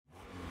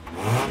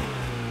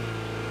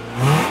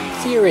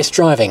Furious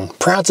Driving,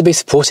 proud to be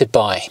supported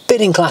by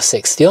Bidding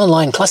Classics, the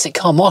online classic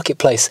car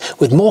marketplace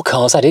with more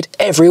cars added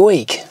every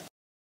week.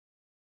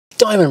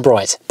 Diamond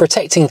Bright,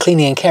 protecting,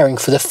 cleaning and caring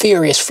for the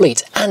Furious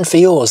fleet and for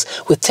yours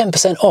with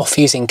 10% off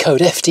using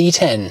code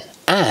FD10.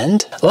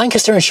 And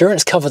Lancaster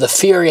Insurance cover the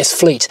Furious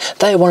fleet.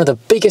 They are one of the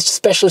biggest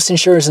specialist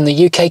insurers in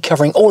the UK,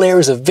 covering all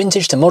areas of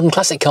vintage to modern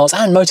classic cars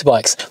and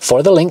motorbikes.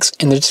 Follow the links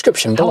in the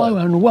description below. Hello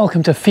and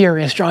welcome to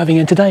Furious Driving,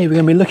 and today we're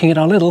going to be looking at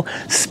our little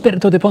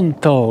Oldest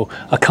Punto,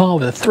 a car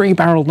with a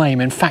three-barreled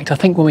name. In fact, I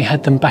think when we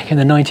had them back in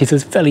the 90s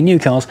as fairly new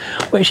cars,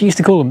 we actually used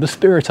to call them the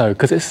Spirito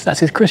because that's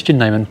his Christian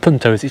name, and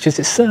Puntos is just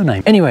his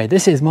surname. Anyway,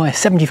 this is my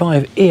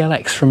 75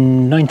 ELX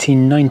from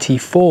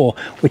 1994,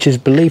 which is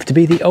believed to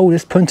be the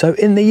oldest Punto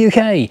in the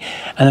UK.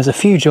 And there's a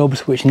few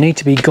jobs which need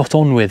to be got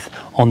on with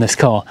on this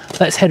car.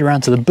 Let's head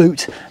around to the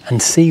boot and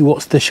see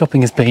what the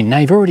shopping has been. Now,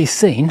 you've already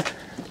seen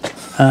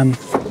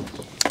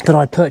that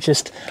I'd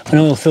purchased an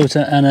oil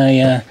filter and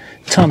a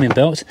timing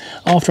belt.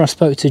 After I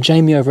spoke to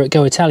Jamie over at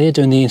Go Italia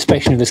doing the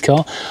inspection of this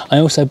car, I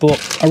also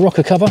bought a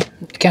rocker cover,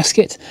 a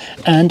gasket,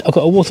 and I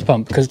got a water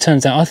pump, because it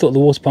turns out I thought the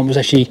water pump was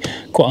actually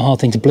quite a hard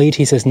thing to bleed.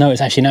 He says no,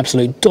 it's actually an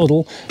absolute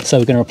doddle, so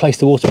we're going to replace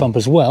the water pump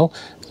as well.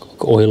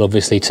 Oil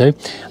obviously too.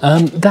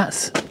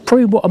 That's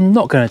probably what I'm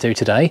not going to do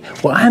today.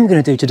 What I am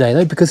going to do today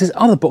though, because this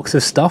other box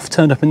of stuff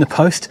turned up in the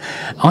post,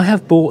 I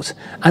have bought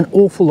an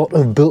awful lot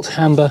of Bilt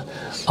Hamber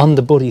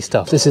underbody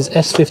stuff. This is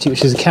S50,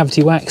 which is a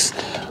cavity wax.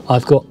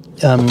 I've got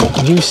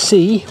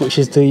UC, which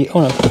is the,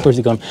 oh no, where's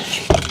it gone?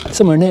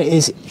 Somewhere in there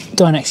is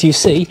Dynax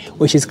UC,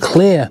 which is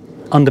clear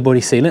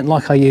underbody sealant,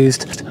 like I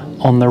used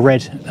on the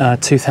red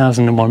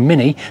 2001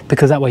 Mini,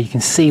 because that way you can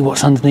see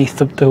what's underneath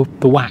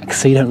the wax,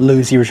 so you don't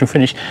lose the original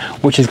finish,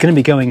 which is going to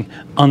be going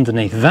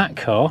underneath that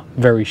car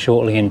very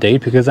shortly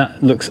indeed, because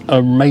that looks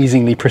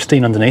amazingly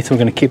pristine underneath, so we're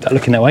going to keep that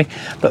looking that way.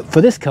 But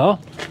for this car,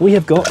 we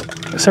have got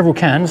several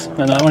cans,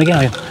 and I want to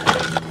go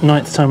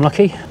 9th time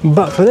lucky.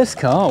 But for this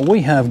car,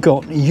 we have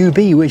got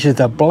UB, which is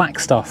the black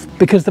stuff,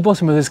 because the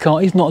bottom of this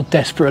car is not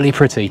desperately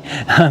pretty.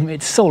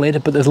 It's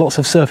solid, but there's lots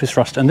of surface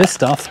rust, and this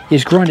stuff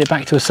is grind it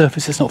back to a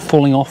surface that's not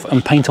falling off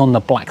and paint on the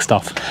black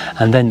stuff,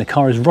 and then the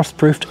car is rust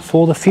proofed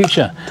for the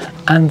future.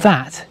 And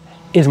that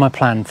is my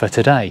plan for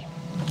today.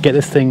 Get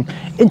this thing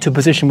into a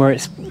position where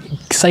it's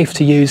safe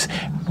to use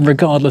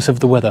regardless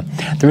of the weather.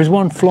 There is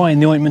one fly in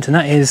the ointment, and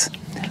that is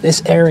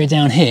this area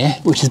down here,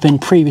 which has been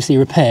previously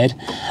repaired.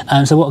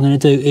 So what I'm going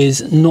to do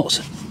is not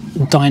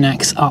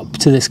Dynax up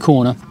to this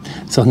corner,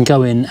 so I can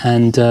go in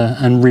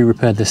and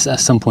re-repair this at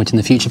some point in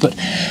the future. But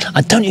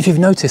I don't know if you've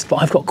noticed, but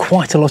I've got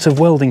quite a lot of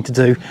welding to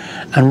do,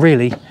 and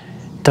really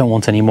don't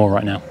want any more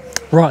right now.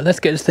 Right, let's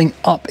get this thing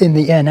up in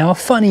the air. Now, a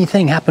funny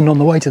thing happened on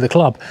the way to the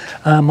club.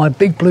 My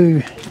big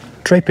blue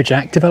draper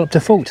jack developed a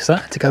fault, so I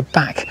had to go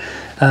back.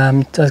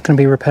 That's going to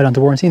be repaired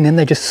under warranty, and then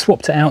they just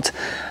swapped it out,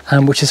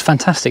 which is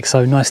fantastic.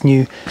 So nice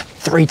new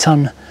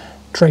 3-ton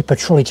draper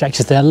trolley jack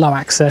just there, low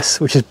access,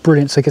 which is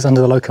brilliant, so it gets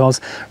under the low cars,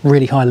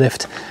 really high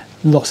lift,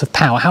 lots of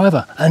power.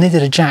 However, I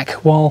needed a jack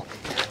while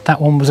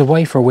that one was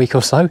away for a week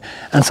or so,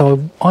 and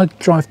so I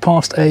drive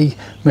past a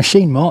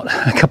machine mart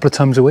a couple of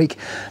times a week,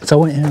 so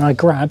I went in and I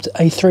grabbed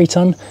a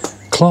 3-ton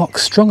Clark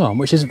strong arm,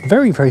 which is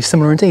very, very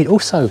similar indeed.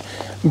 Also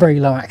very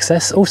low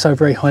access, also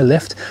very high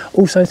lift,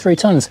 also 3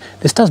 tons.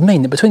 This does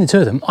mean that between the two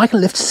of them I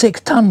can lift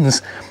 6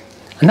 tons,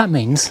 and that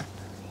means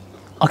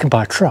I can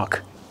buy a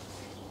truck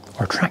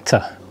or a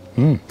tractor.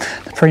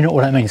 That's probably not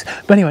what that means,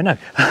 but anyway, no.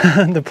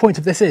 The point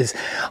of this is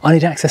I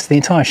need access to the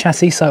entire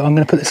chassis, so I'm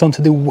going to put this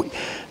onto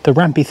the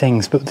rampy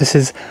things. But this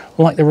is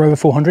like the Rover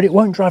 400, it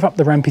won't drive up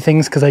the rampy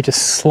things because they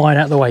just slide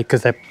out the way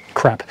because they're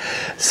crap.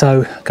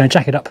 So I'm going to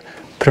jack it up,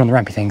 put it on the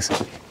rampy things.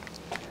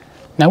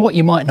 Now, what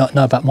you might not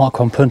know about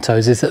Mk1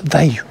 Puntos is that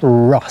they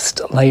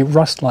rust. They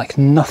rust like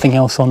nothing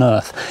else on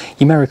earth.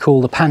 You may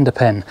recall the Panda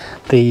pen,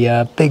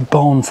 the big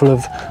barn full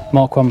of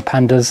Mk1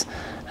 Pandas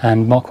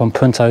and Mk1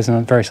 Puntos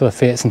and various other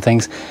Fiats and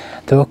things.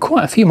 There were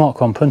quite a few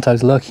Mk1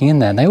 Puntos lurking in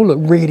there, and they all look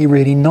really,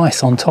 really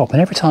nice on top.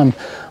 And every time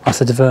I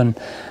said to Vern,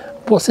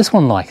 what's this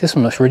one like? This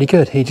one looks really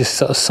good. He just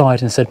sort of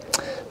sighed and said,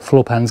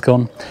 floor pan's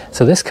gone.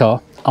 So this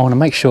car, I want to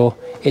make sure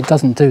it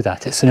doesn't do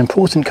that. It's an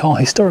important car,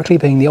 historically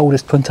being the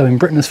oldest Punto in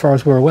Britain as far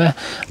as we're aware,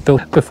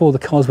 built before the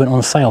cars went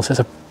on sale, so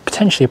it's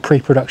potentially a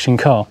pre-production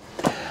car,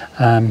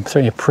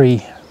 certainly a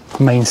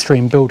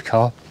pre-mainstream build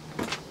car,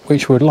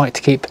 which we would like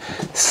to keep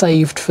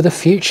saved for the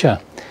future.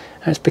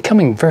 And it's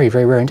becoming very,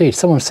 very rare indeed.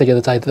 Someone said the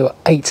other day that there were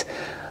 8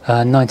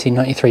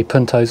 1993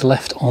 Puntos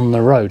left on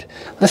the road.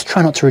 Let's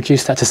try not to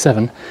reduce that to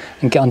 7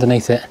 and get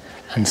underneath it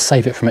and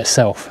save it from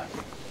itself.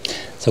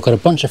 So I've got a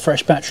bunch of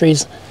fresh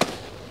batteries,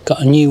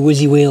 got a new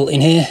whizzy wheel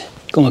in here,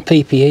 got my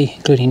PPE,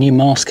 including a new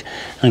mask,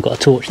 and I've got a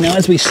torch. Now,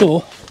 as we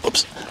saw,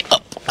 oops,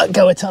 up at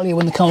Go Italia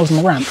when the car was on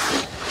the ramp,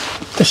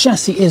 the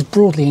chassis is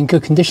broadly in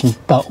good condition,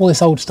 but all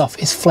this old stuff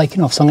is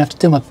flaking off, so I'm going to have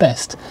to do my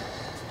best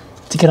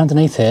to get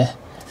underneath here,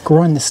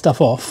 grind this stuff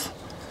off,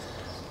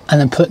 and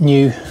then put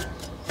new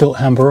Bilt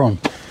Hamber on.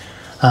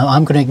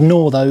 I'm going to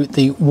ignore though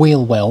the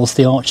wheel wells,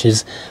 the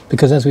arches,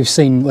 because as we've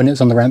seen when it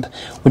was on the ramp,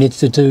 we needed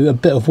to do a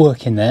bit of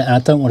work in there, and I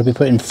don't want to be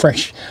putting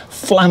fresh,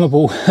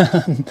 flammable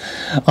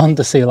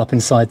under seal up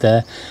inside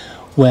there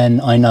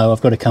when I know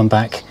I've got to come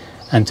back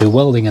and do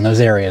welding in those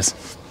areas.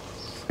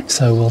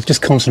 So we'll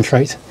just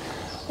concentrate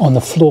on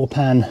the floor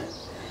pan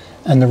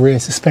and the rear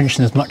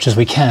suspension as much as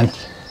we can.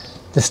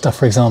 This stuff,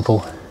 for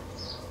example,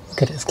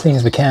 get it as clean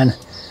as we can,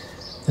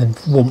 then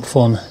warmth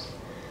on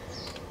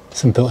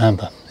some Bilt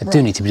Hamber. I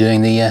do need to be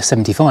doing the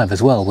 75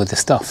 as well with the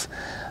stuff,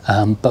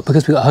 but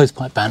because we've got a hose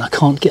pipe ban, I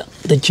can't get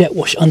the jet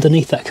wash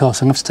underneath that car,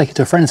 so I'm going to have to take it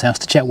to a friend's house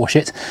to jet wash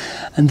it,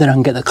 and then I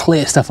can get the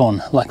clear stuff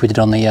on like we did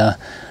on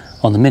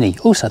the Mini.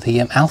 Also,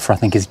 the Alpha I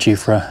think is due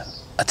for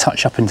a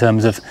touch up in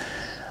terms of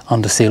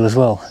under seal as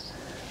well,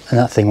 and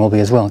that thing will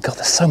be as well. God,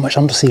 there's so much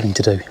under sealing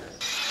to do.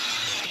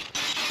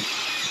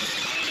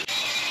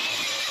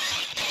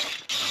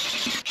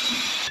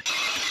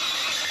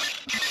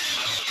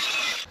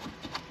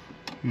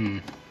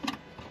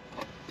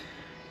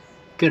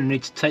 Gonna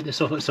need to take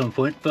this off at some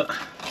point, but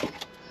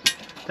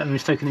that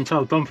means taking the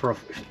entire bumper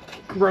off, which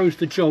grows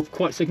the job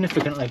quite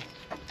significantly.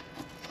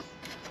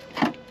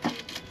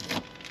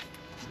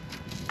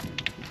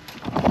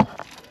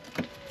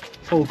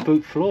 This whole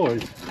boot floor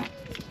is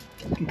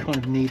in kind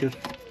of need of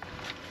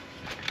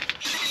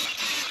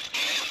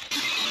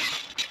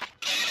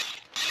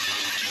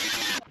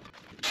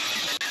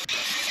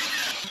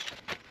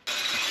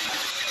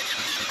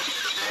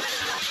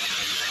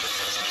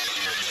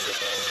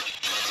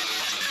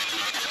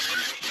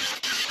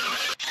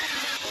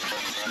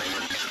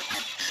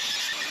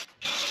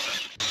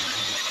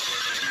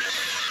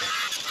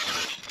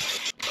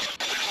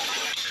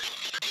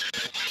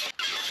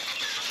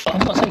I'm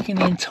not taking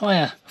the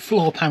entire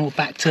floor panel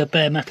back to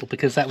bare metal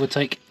because that would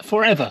take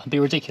forever and be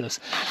ridiculous.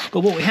 But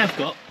what we have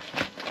got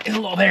is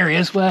a lot of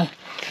areas where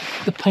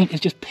the paint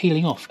is just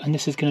peeling off, and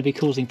this is going to be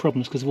causing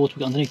problems because of water we've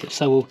got underneath it.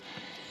 So we'll,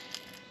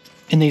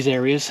 in these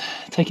areas,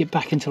 take it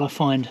back until I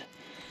find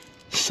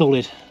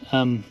solid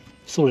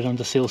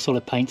under seal,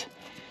 solid paint,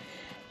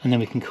 and then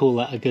we can call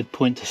that a good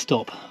point to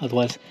stop.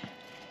 Otherwise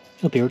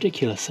it'll be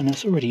ridiculous, and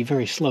it's already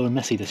very slow and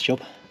messy, this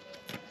job.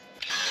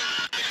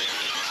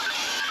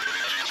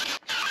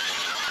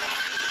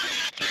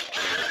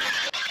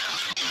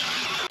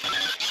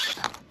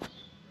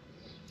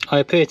 I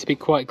appear to be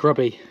quite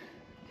grubby.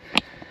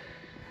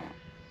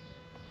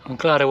 I'm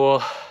glad I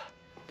wore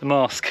the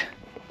mask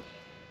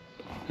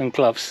and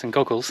gloves and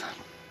goggles.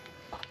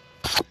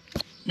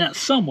 Now,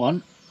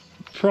 someone,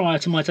 prior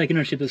to my taking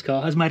ownership of this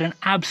car, has made an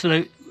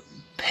absolute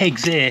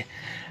pig's ear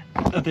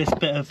of this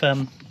bit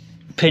of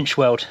pinch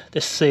weld,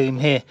 this seam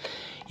here.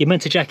 You're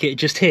meant to jack it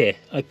just here.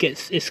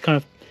 It's kind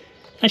of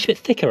actually a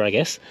bit thicker, I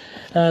guess,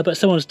 but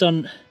someone's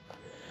done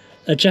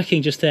a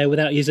jacking just there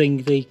without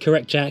using the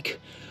correct jack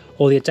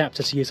or the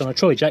adapter to use on a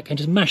trolley jack, and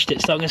just mashed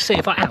it. So I'm going to see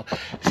if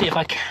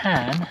I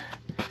can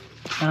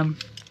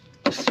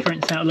straighten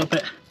this out a little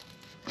bit,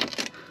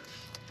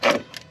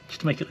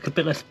 just to make it look a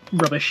bit less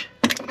rubbish.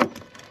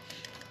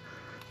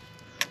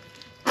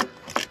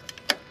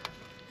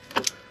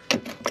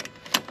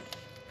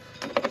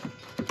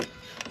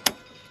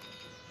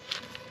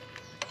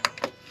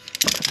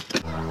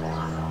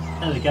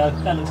 There we go,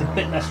 that looks a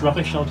bit less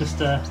rubbish. I'll just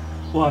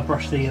wire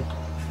brush the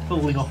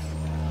falling off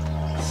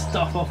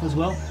stuff off as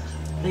well.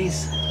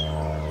 These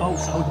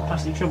bolts that hold the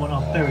plastic trim on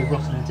are very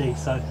rotten indeed,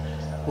 so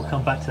we'll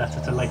come back to that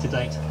at a later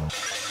date.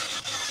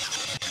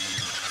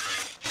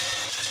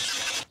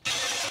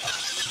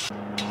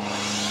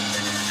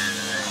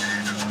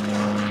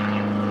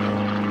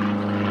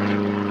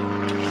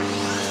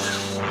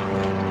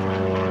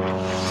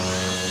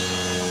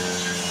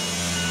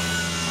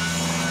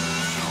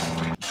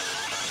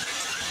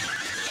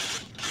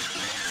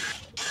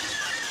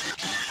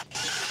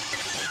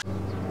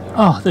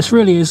 Oh, this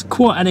really is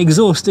quite an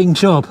exhausting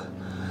job.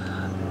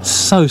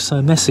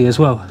 So messy as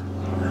well.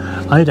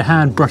 I need a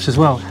hand brush as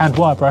well, hand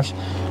wire brush,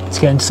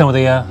 to get into some of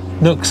the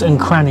nooks and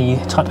cranny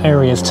type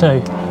areas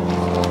too.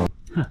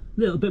 A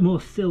little bit more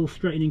sill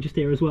straightening just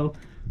here as well.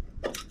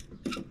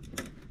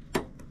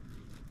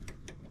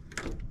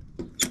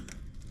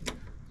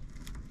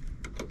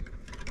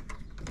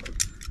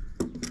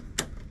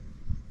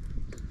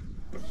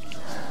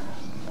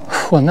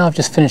 Well, now I've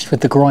just finished with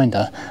the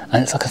grinder,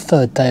 and it's like a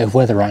third day of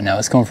weather right now.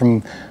 It's gone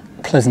from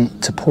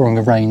pleasant to pouring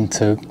rain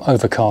to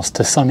overcast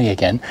to sunny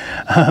again.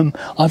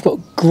 I've got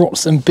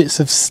grots and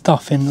bits of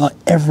stuff in like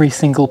every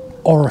single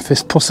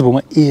orifice possible.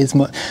 My ears,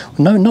 not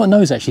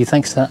nose actually,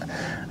 thanks to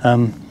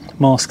that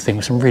mask thing,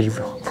 which I'm really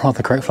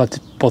rather grateful I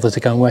bothered to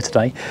go and wear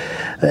today.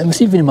 It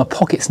was even in my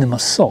pockets and in my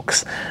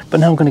socks. But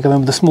now I'm going to go in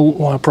with a small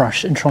wire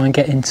brush and try and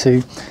get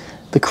into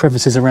the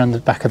crevices around the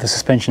back of the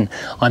suspension.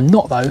 I'm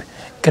not, though,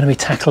 going to be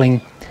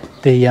tackling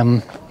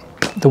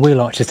the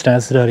wheel arches today,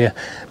 as I said earlier,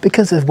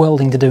 because there's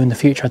welding to do in the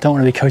future. I don't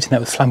want to be coating that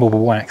with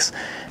flammable wax.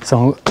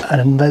 So at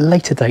a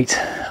later date,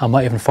 I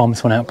might even farm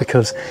this one out,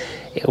 because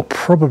it'll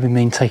probably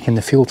mean taking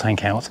the fuel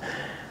tank out,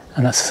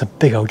 and that's just a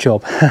big old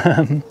job.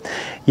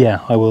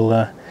 Yeah, I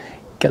will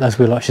get those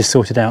wheel arches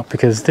sorted out,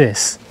 because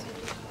this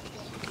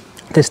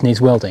this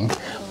needs welding,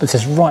 but this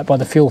is right by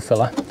the fuel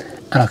filler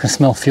and I can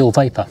smell fuel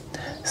vapour.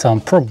 So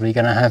I'm probably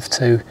going to have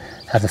the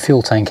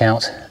fuel tank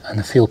out and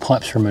the fuel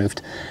pipes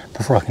removed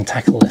before I can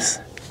tackle this.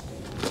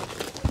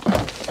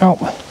 Oh.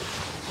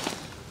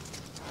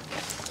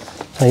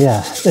 So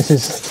yeah, this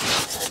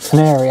is an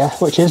area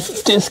which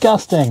is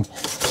disgusting.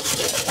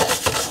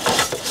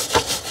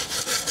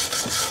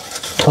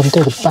 If I can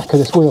do the back of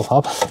this wheel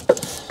hub,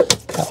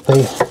 that'll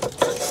be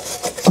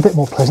a bit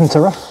more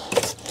pleasanter.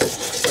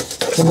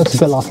 It looks a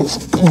bit like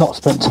it's not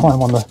spent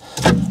time on the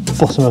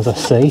bottom of the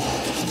sea.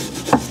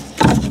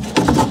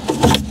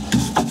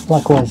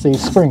 Likewise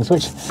these springs,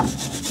 which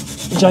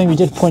Jamie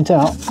did point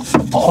out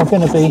are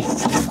going to be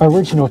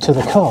original to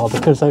the car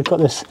because they've got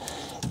this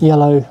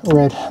yellow,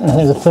 red, and I think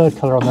there's a third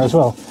colour on there as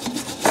well,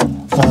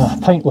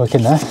 paintwork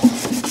in there.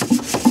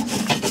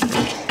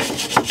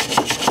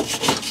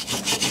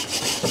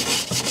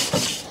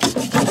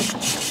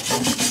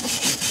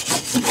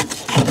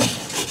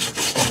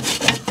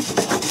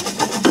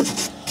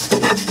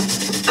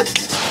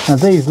 Now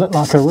these look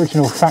like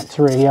original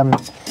factory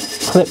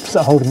clips that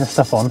are holding this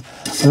stuff on.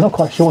 I'm not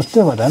quite sure what to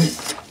do with them.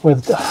 I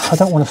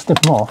don't want to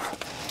snip them off,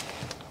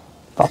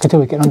 but I could do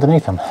with getting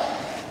underneath them.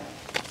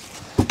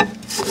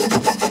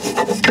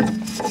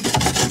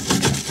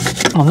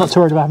 I'm not too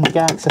worried about having to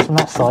get access from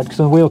that side because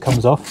when the wheel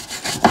comes off,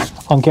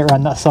 I can get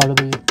around that side of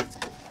the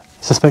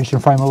suspension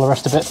frame, all the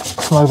rest of it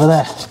from over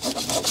there. So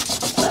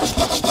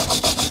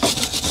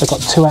I've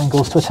got two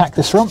angles to attack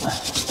this from.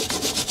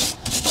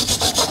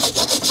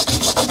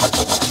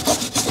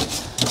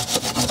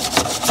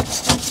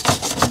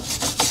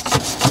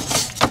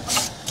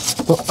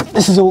 But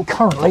this is all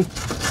currently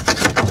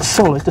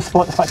solid,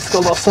 despite the fact it's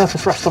got a lot of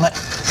surface rust on it.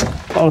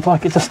 But I would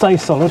like it to stay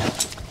solid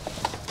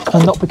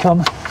and not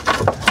become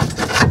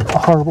a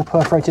horrible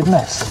perforated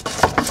mess.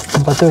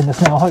 And by doing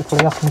this now,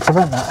 hopefully I can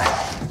prevent that.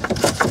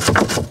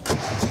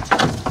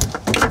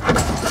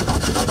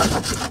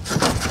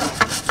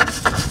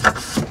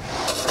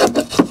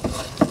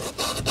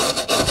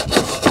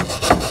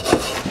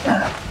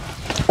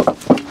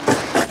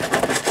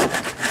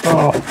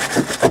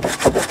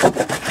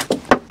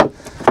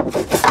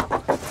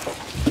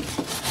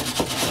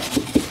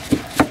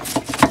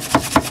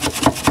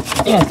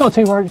 Yeah, it's not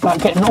too worried about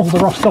getting all the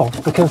rust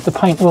off because the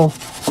paint will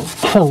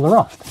kill the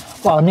rust.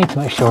 What I need to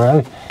make sure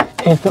though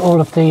is that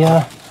all of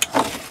the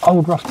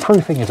old rust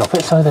proofing is off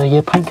it so that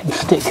your paint can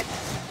stick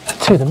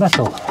to the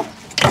metal.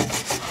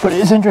 But it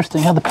is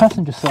interesting how the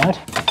passenger side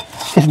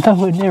is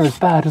nowhere near as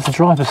bad as the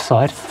driver's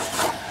side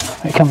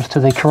when it comes to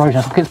the corrosion.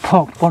 It's like it's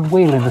parked one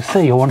wheel in the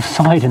sea or one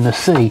side in the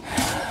sea,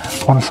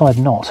 one side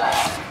not.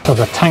 There's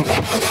a tank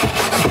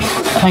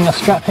hanger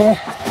strap here.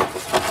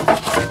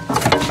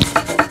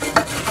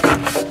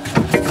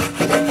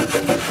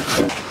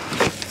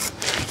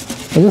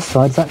 This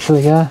side's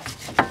actually not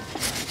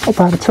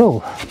bad at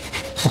all.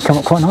 It's come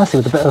up quite nicely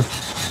with a bit of,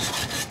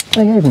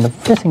 even the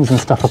fittings and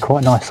stuff are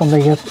quite nice on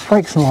the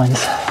brakes and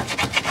lines.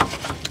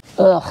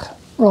 Ugh.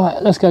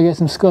 Right, let's go get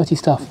some squirty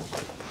stuff.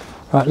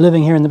 Right,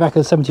 living here in the back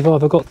of the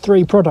 75, I've got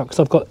three products.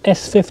 I've got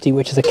S50,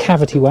 which is a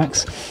cavity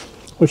wax,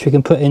 which we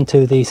can put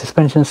into the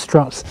suspension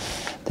struts,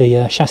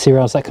 the chassis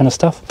rails, that kind of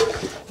stuff.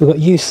 We've got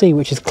UC,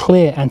 which is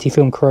clear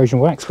anti-film corrosion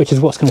wax, which is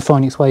what's going to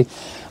find its way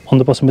on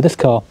the bottom of this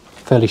car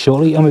fairly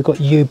shortly. And we've got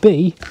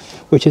UB,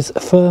 which is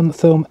firm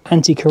film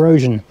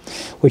anti-corrosion,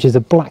 which is a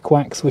black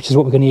wax, which is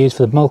what we're going to use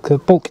for the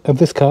bulk of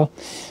this car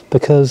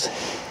because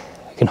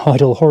it can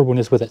hide all the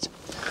horribleness with it.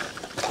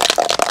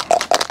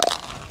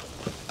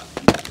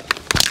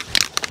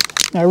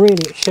 Now really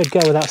it should go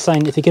without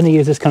saying, if you're going to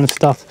use this kind of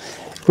stuff,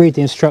 read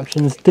the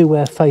instructions, do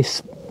wear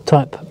face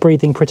type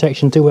breathing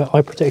protection, do wear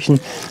eye protection,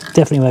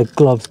 definitely wear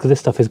gloves because this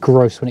stuff is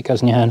gross when it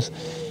goes in your hands.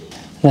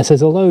 And it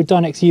says, although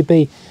Dynex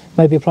UB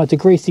may be applied to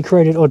greasy,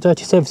 corroded or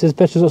dirty surfaces,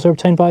 better is also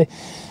obtained by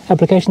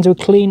application to a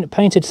clean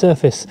painted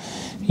surface.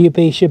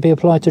 UB should be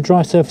applied to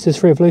dry surfaces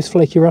free of loose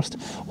flaky rust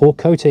or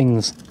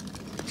coatings.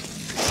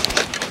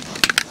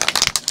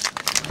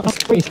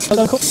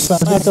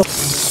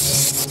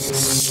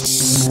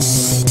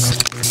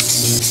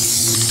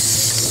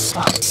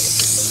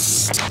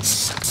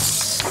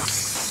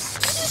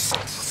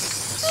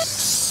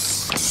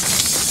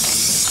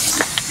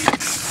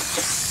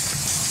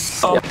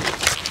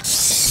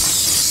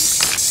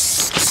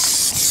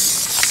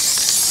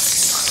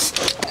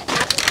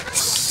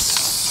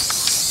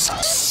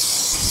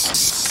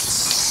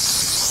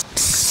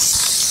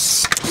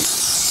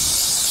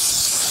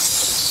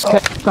 Okay,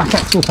 back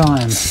axle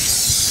time.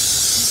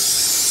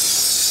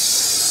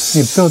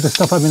 You build the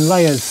stuff up in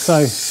layers, so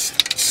you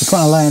put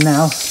on a layer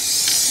now,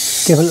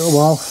 give it a little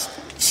while,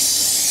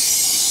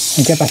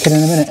 and get back in a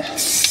minute.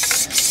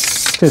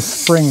 There's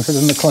springs, so it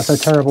doesn't look quite so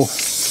terrible.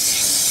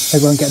 They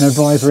won't get an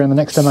advisory on the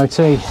next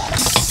MOT.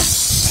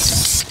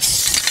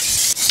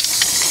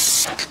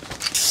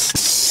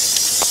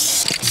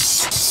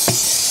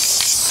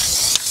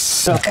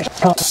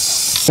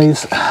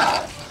 These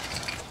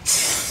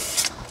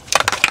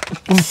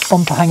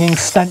bumper hanging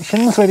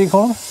stanchions, what do you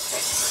call them?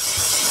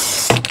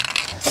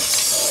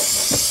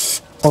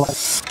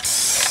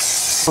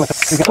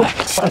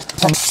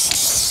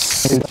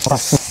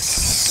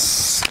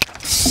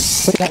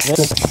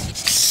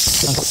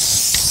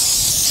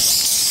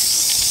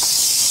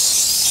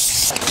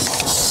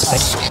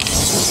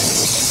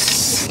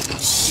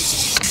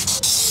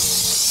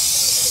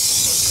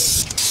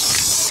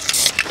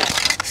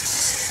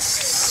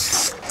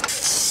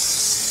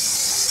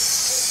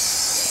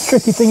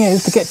 Tricky thing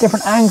is to get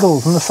different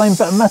angles on the same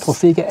bit of metal,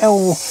 so you get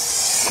all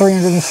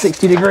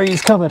 360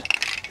 degrees covered.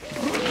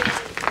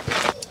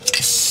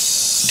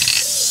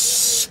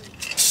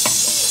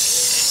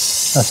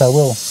 So I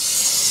will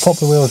pop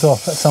the wheels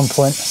off at some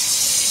point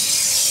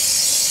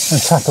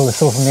and tackle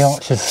this all from the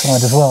arches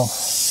side as well.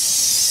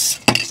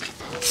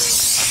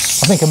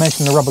 I think I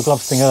mentioned the rubber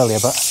gloves thing earlier,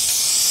 but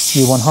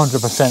you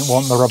 100%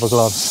 want the rubber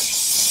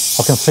gloves.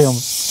 I can feel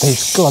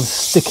these gloves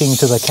sticking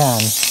to the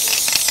can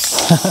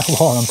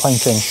while I'm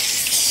painting.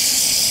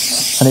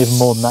 And even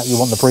more than that, you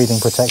want the breathing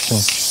protection.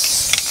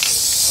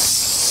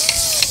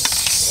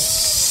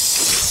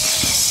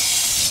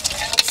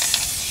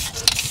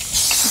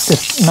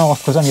 This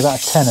mask was only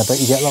about a tenner, but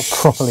you get like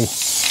properly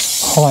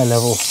high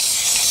level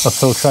of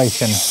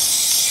filtration.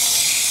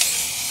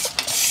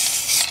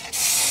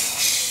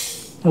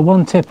 The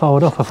one tip I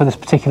would offer for this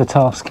particular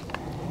task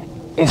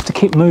is to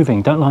keep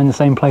moving. Don't lie in the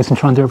same place and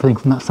try and do everything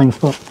from that same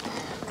spot.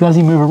 Because as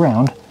you move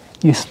around,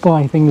 you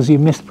spy things you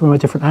missed from a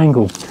different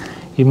angle.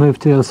 You move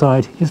to the other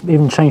side, you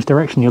even change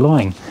direction you're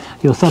lying.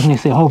 You'll suddenly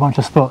see a whole bunch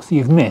of spots that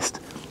you've missed.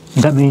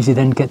 And that means you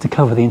then get to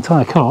cover the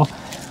entire car,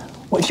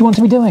 which you want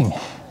to be doing.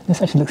 This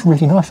actually looks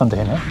really nice under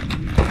here now.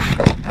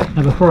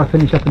 Now before I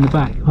finish up in the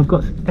back, I've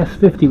got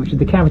S50, which is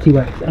the cavity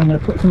wax, and I'm going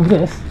to put some of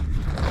this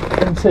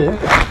into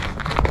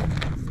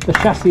the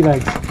chassis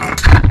legs,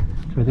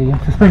 with the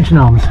suspension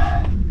arms.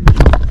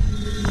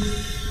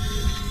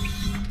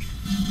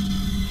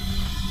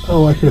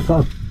 Oh, I should have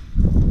put a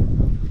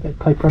bit of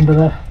paper under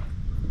there.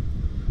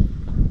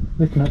 At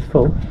least that's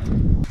full.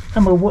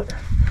 And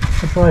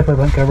the driveway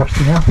won't go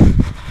rusty now.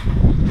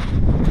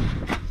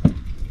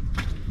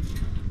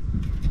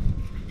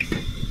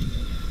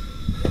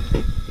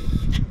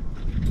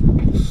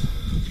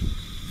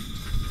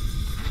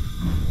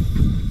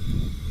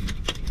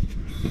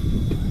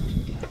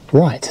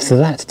 Right, so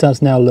that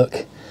does now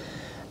look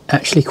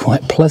actually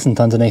quite pleasant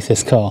underneath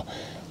this car.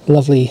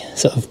 Lovely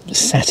sort of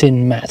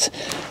satin matte,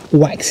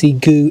 waxy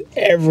goo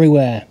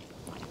everywhere.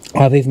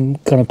 I've even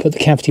gone to put the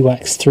cavity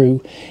wax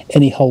through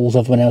any holes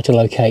I've been able to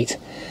locate.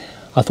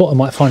 I thought I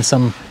might find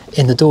some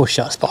in the door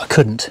shuts, but I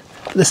couldn't.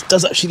 But this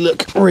does actually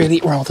look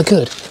really rather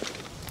good.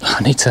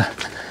 I need to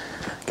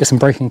get some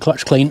brake and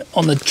clutch clean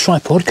on the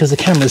tripod because the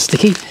camera's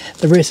sticky.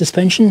 The rear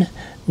suspension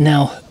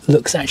now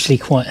looks actually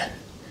quite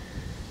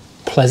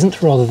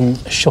pleasant rather than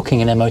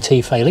shocking and MOT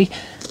faily.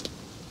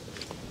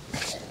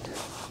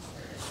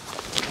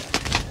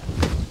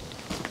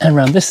 And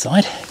around this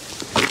side,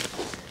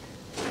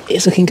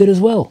 it's looking good as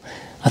well.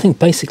 I think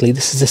basically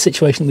this is a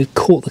situation we've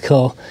caught the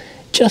car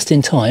just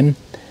in time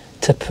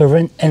to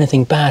prevent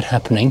anything bad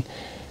happening.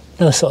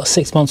 Another sort of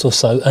 6 months or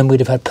so and we'd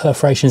have had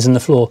perforations in the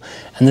floor,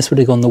 and this would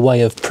have gone the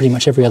way of pretty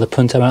much every other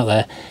Punto out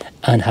there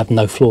and have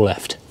no floor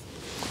left.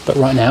 But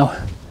right now,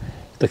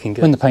 looking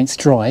good. When the paint's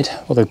dried,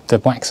 or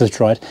the wax has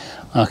dried,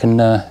 I can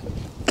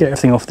get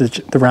everything off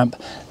the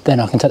ramp, then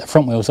I can take the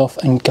front wheels off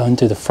and go and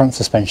do the front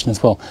suspension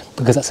as well,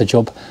 because that's a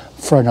job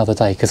for another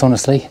day. Because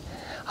honestly,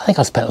 I think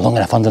I spent long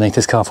enough underneath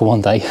this car for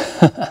one day.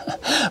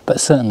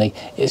 But certainly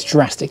it's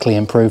drastically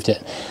improved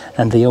it,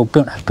 and the old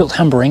Bilt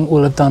Hambering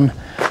will have done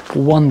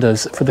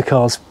wonders for the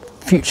car's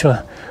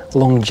future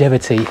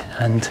longevity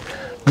and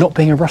not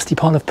being a rusty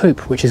pile of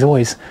poop, which is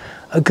always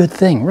a good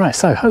thing. Right,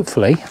 so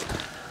hopefully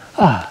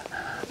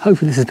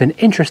this has been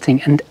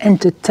interesting and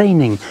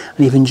entertaining,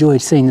 and you've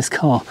enjoyed seeing this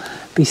car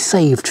be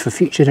saved for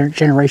future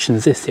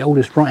generations. This, the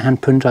oldest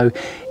right-hand Punto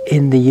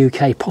in the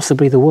UK,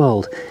 possibly the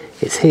world.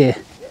 It's here,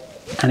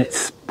 and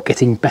it's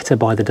getting better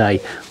by the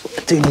day.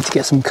 I do need to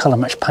get some colour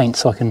match paint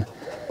so I can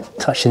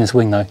touch in this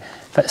wing though.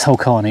 This whole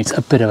car needs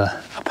a bit of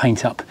a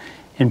paint up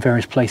in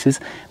various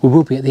places. We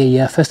will be at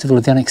the Festival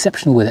of the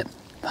Unexceptional with it,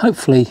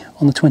 hopefully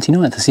on the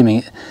 29th, assuming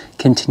it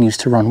continues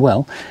to run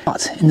well.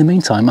 But in the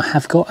meantime, I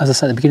have got, as I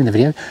said at the beginning of the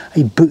video,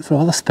 a boot full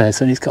of other spares.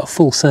 So it's got a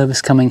full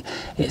service coming,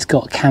 it's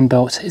got cam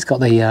belt, it's got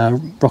the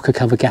rocker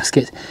cover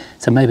gasket.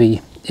 So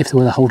maybe if the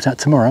weather holds out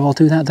tomorrow, I'll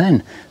do that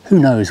then. Who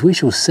knows, we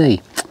shall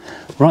see.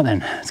 Right then,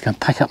 let's go and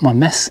pack up my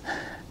mess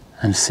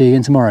and see you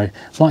again tomorrow.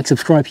 Like,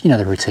 subscribe, you know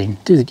the routine.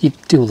 Do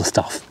all the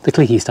stuff, the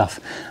clicky stuff.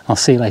 I'll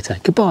see you later.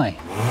 Goodbye.